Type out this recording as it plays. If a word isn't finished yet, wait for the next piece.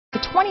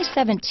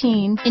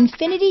2017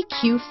 INFINITI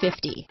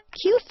Q50.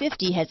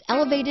 Q50 has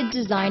elevated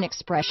design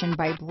expression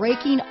by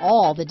breaking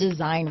all the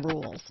design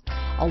rules.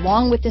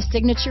 Along with the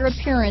signature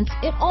appearance,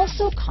 it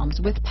also comes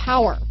with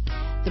power.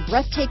 The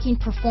breathtaking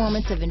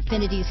performance of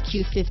INFINITI's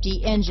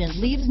Q50 engine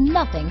leaves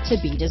nothing to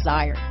be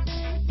desired.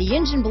 The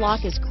engine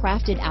block is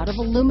crafted out of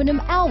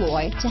aluminum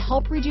alloy to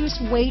help reduce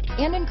weight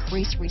and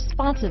increase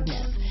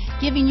responsiveness,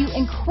 giving you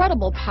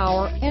incredible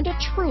power and a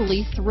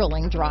truly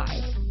thrilling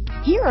drive.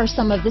 Here are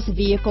some of this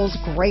vehicle's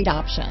great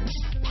options: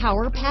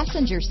 power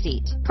passenger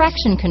seat,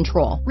 traction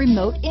control,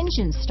 remote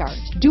engine start,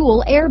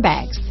 dual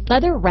airbags,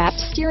 leather-wrapped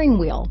steering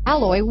wheel,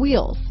 alloy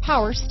wheels,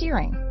 power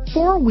steering,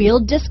 four-wheel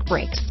disc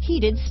brakes,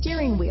 heated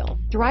steering wheel,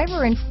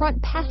 driver and front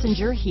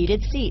passenger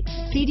heated seats,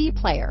 CD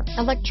player,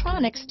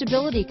 electronic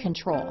stability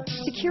control,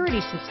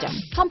 security system,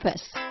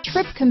 compass,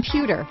 trip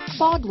computer,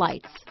 fog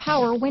lights,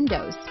 power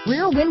windows,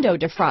 rear window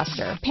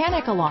defroster,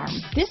 panic alarm.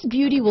 This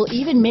beauty will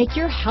even make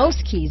your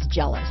house keys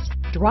jealous.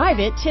 Drive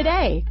it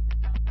today.